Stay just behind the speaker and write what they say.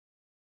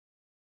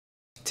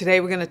Today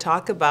we're going to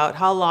talk about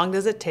how long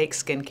does it take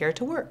skincare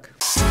to work.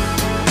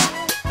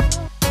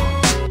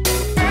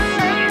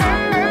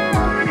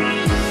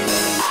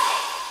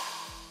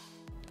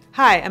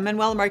 Hi, I'm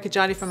Manuela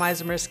Marcheggiani from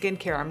Isomers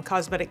Skincare. I'm a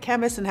cosmetic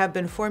chemist and have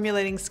been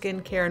formulating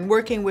skincare and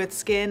working with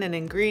skin and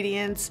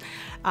ingredients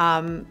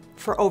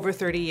for over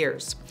 30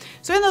 years.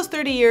 So in those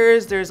 30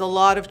 years, there's a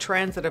lot of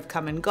trends that have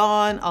come and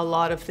gone, a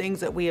lot of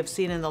things that we have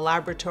seen in the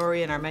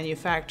laboratory and our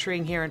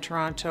manufacturing here in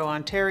Toronto,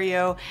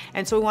 Ontario.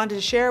 And so we wanted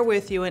to share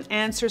with you and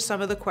answer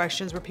some of the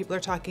questions where people are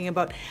talking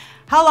about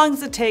how long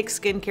does it take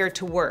skincare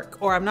to work?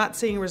 Or I'm not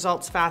seeing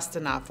results fast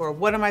enough, or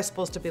what am I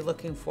supposed to be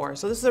looking for?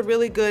 So this is a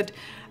really good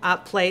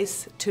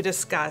place to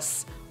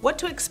discuss what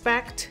to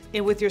expect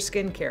with your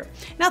skincare.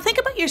 Now think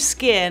about your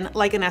skin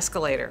like an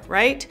escalator,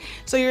 right?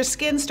 So your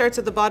skin starts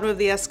at the bottom of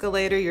the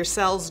escalator, your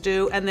cells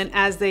do, and then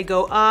as they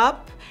go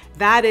up,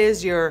 that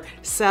is your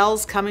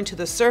cells coming to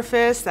the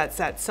surface, that's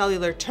that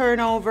cellular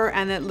turnover,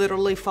 and it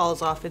literally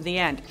falls off in the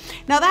end.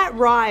 Now that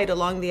ride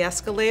along the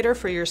escalator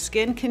for your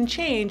skin can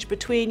change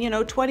between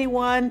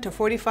 21 to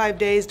 45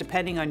 days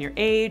depending on your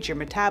age, your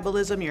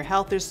metabolism, your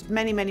health. There's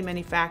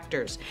many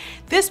factors.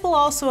 This will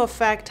also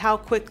affect how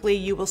quickly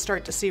you will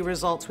start to see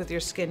results with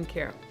your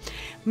skincare.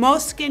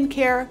 Most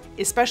skincare,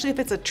 especially if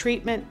it's a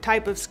treatment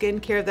type of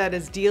skincare that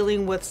is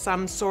dealing with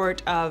some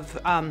sort of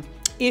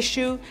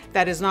issue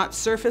that is not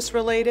surface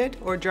related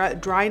or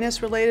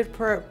dryness related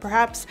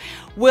perhaps,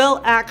 will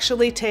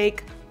actually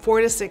take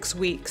 4 to 6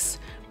 weeks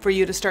for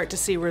you to start to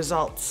see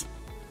results.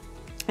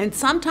 And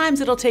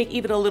sometimes it'll take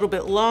even a little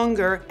bit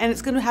longer, and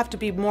it's going to have to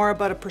be more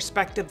about a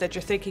perspective that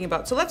you're thinking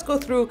about. So let's go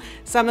through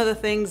some of the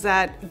things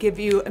that give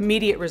you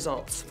immediate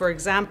results. For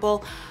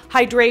example,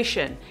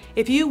 hydration.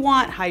 If you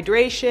want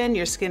hydration,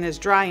 your skin is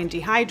dry and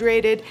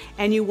dehydrated,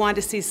 and you want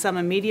to see some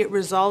immediate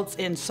results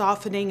in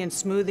softening and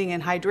smoothing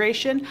and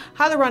hydration,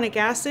 hyaluronic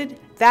acid,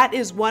 that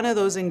is one of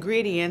those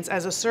ingredients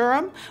as a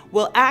serum,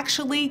 will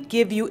actually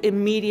give you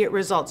immediate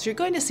results. You're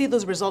going to see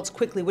those results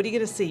quickly. What are you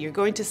going to see? You're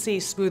going to see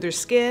smoother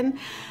skin,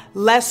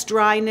 less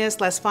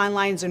dryness, less fine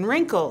lines and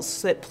wrinkles.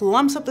 So it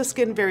plumps up the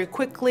skin very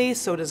quickly.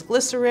 So does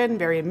glycerin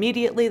very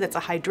immediately. That's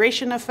a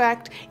hydration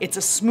effect. It's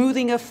a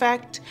smoothing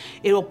effect.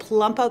 It'll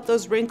plump out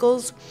those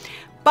wrinkles,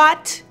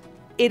 but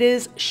it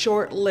is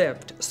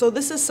short-lived. So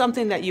this is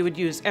something that you would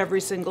use every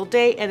single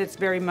day, and it's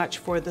very much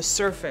for the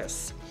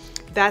surface.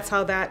 That's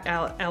how that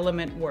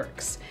element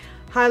works.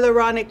 That's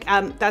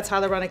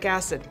hyaluronic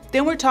acid.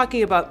 Then we're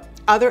talking about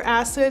other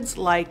acids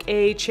like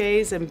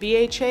AHAs and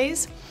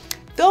BHAs.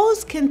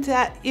 Those can,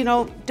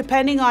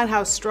 depending on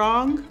how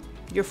strong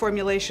your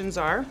formulations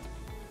are,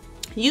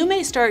 you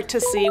may start to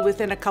see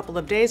within a couple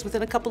of days,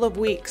 within a couple of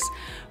weeks,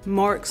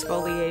 more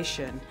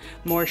exfoliation,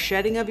 more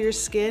shedding of your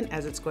skin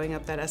as it's going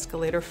up that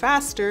escalator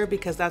faster,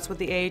 because that's what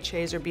the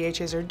AHAs or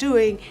BHAs are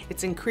doing.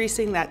 It's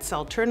increasing that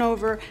cell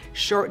turnover,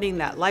 shortening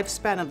that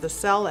lifespan of the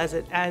cell as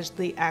it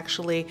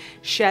actually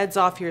sheds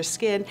off your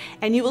skin,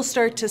 and you will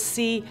start to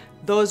see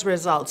those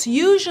results.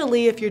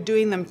 Usually if you're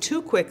doing them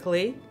too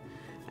quickly,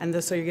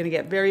 and so you're going to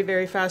get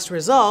very fast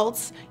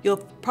results, you'll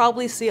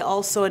probably see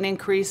also an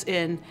increase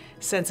in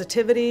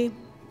sensitivity,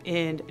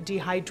 in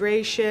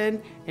dehydration,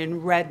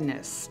 in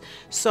redness.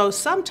 So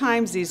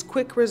sometimes these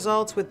quick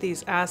results with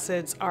these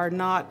acids are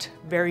not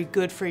very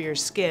good for your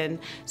skin.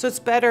 So it's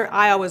better,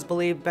 I always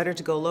believe, better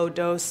to go low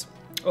dose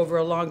over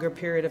a longer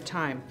period of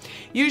time.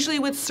 Usually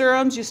with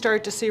serums, you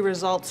start to see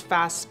results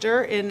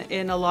faster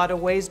in a lot of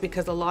ways,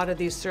 because a lot of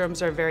these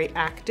serums are very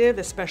active,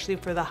 especially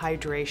for the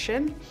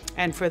hydration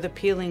and for the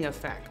peeling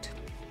effect.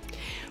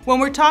 When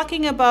we're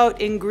talking about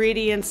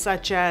ingredients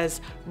such as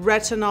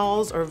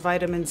retinols or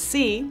vitamin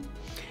C,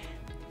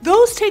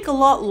 those take a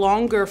lot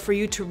longer for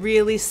you to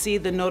really see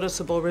the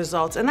noticeable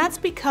results. And that's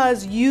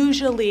because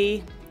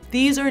usually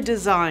these are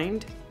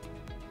designed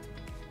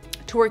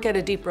to work at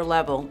a deeper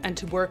level and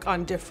to work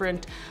on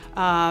different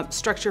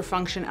structure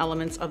function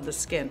elements of the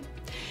skin.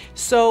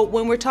 So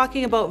when we're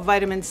talking about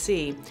vitamin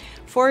C,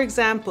 for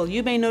example,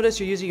 you may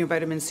notice you're using your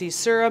vitamin C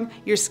serum,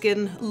 your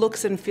skin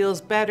looks and feels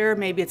better,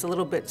 maybe it's a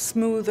little bit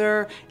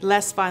smoother,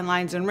 less fine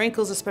lines and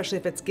wrinkles, especially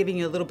if it's giving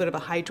you a little bit of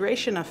a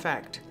hydration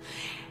effect.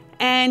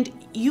 And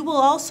you will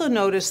also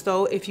notice,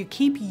 though, if you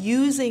keep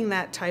using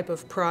that type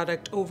of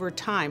product over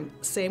time,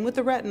 same with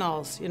the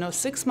retinols,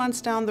 6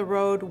 months down the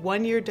road,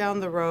 1 year down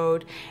the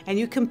road, and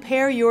you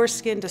compare your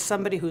skin to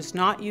somebody who's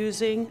not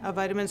using a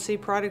vitamin C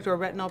product or a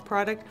retinol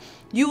product,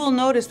 you will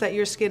notice that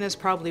your skin is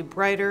probably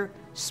brighter,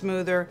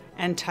 smoother,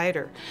 and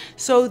tighter.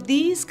 So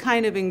these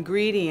kind of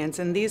ingredients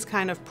and these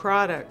kind of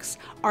products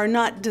are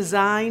not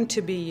designed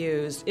to be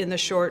used in the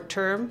short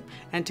term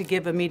and to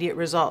give immediate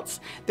results.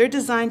 They're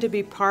designed to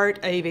be part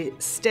of a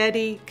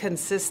steady,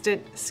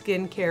 consistent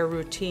skincare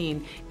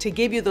routine to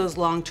give you those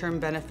long-term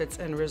benefits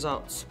and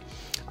results.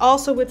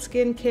 Also with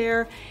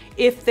skincare,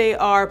 if they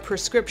are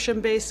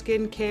prescription-based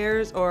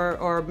skincares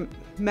or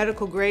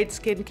medical grade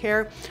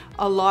skincare,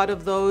 a lot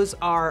of those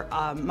are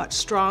much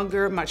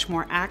stronger, much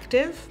more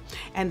active,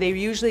 and they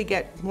usually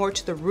get more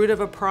to the root of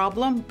a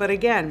problem. But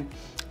again,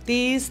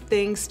 these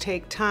things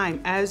take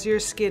time as your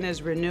skin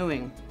is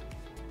renewing.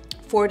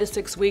 4 to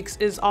 6 weeks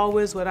is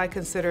always what I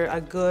consider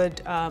a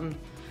good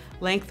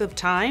length of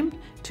time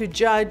to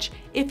judge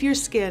if your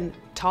skin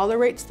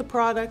tolerates the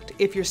product,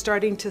 if you're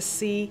starting to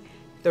see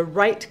the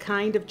right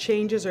kind of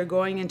changes are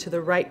going into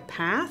the right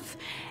path,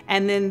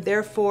 and then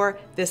therefore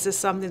this is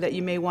something that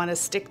you may want to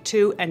stick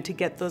to and to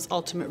get those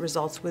ultimate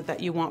results with that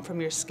you want from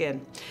your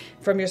skin,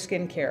 from your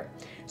skincare.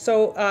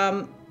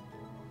 So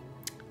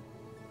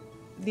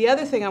the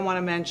other thing I want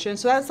to mention,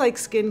 so that's like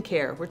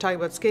skincare. We're talking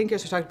about skincare,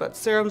 so we talked about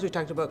serums, we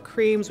talked about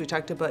creams, we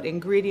talked about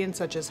ingredients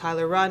such as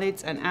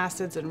hyaluronics and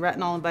acids and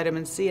retinol and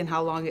vitamin C and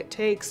how long it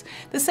takes.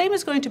 The same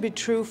is going to be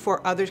true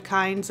for other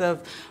kinds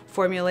of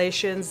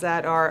formulations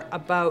that are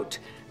about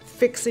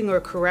fixing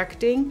or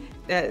correcting,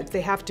 that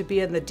they have to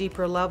be in the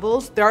deeper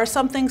levels. There are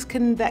some things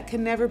that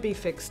can never be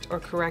fixed or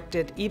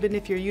corrected, even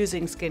if you're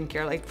using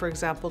skincare, like for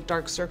example,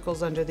 dark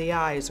circles under the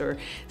eyes or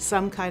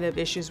some kind of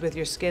issues with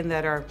your skin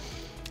that are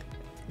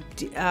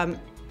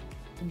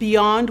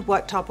beyond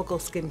what topical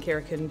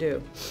skincare can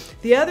do.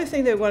 The other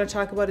thing that I want to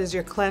talk about is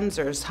your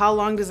cleansers. How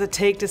long does it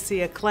take to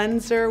see a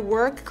cleanser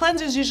work?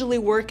 Cleansers usually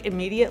work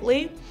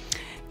immediately.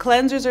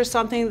 Cleansers are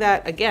something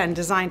that, again,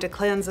 designed to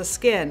cleanse the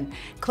skin.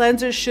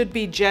 Cleansers should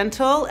be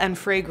gentle and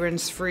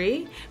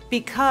fragrance-free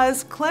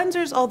because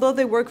cleansers, although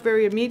they work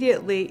very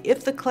immediately,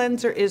 if the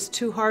cleanser is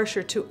too harsh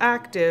or too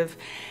active,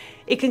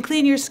 it can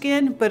clean your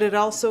skin, but it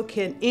also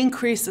can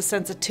increase the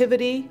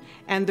sensitivity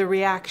and the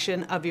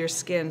reaction of your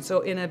skin,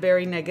 so in a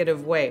very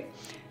negative way.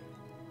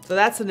 So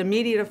that's an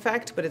immediate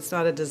effect, but it's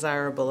not a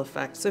desirable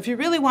effect. So if you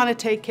really want to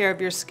take care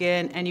of your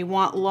skin and you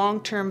want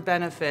long-term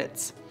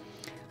benefits,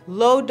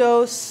 low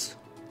dose,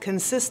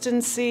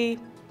 consistency,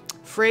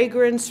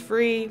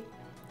 fragrance-free,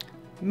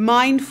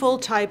 mindful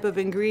type of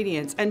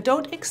ingredients, and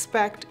don't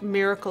expect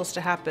miracles to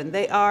happen.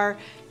 They are,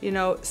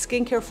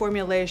 skincare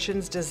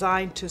formulations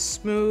designed to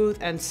smooth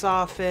and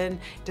soften,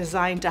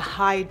 designed to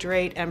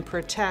hydrate and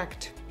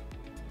protect.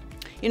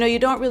 You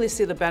don't really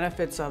see the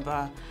benefits of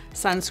a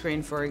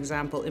sunscreen, for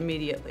example,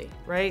 immediately,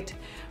 right?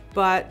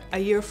 But a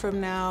year from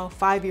now,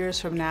 5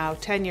 years from now,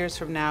 10 years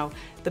from now,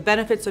 the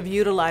benefits of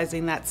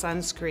utilizing that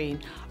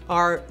sunscreen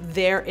are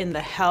there in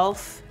the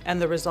health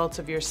and the results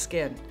of your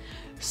skin.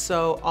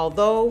 So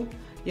although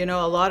a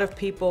lot of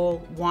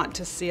people want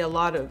to see,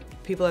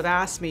 people have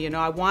asked me,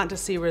 I want to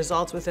see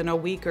results within a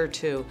week or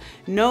two.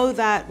 Know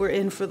that we're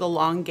in for the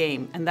long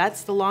game. And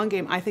that's the long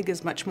game I think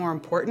is much more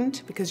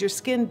important because your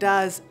skin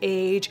does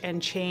age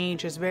and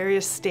change. There's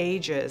various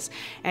stages.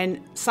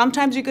 And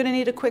sometimes you're going to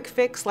need a quick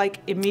fix like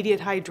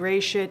immediate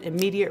hydration,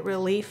 immediate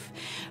relief.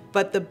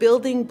 But the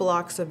building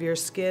blocks of your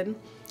skin,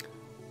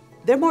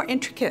 they're more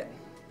intricate.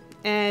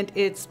 And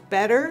it's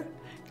better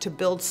to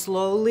build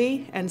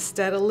slowly and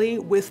steadily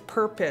with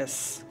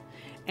purpose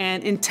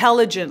and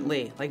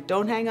intelligently. Like,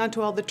 don't hang on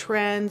to all the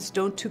trends,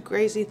 don't do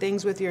crazy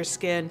things with your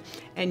skin,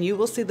 and you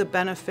will see the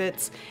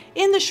benefits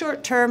in the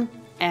short term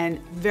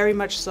and very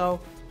much so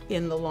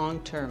in the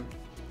long term.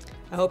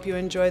 I hope you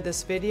enjoyed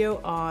this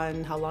video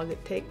on how long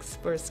it takes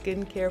for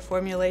skincare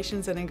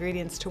formulations and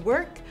ingredients to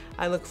work.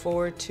 I look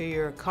forward to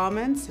your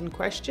comments and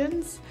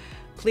questions.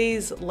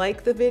 Please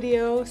like the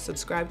video,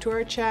 subscribe to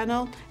our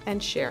channel,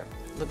 and share.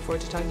 Look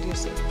forward to talking to you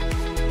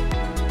soon.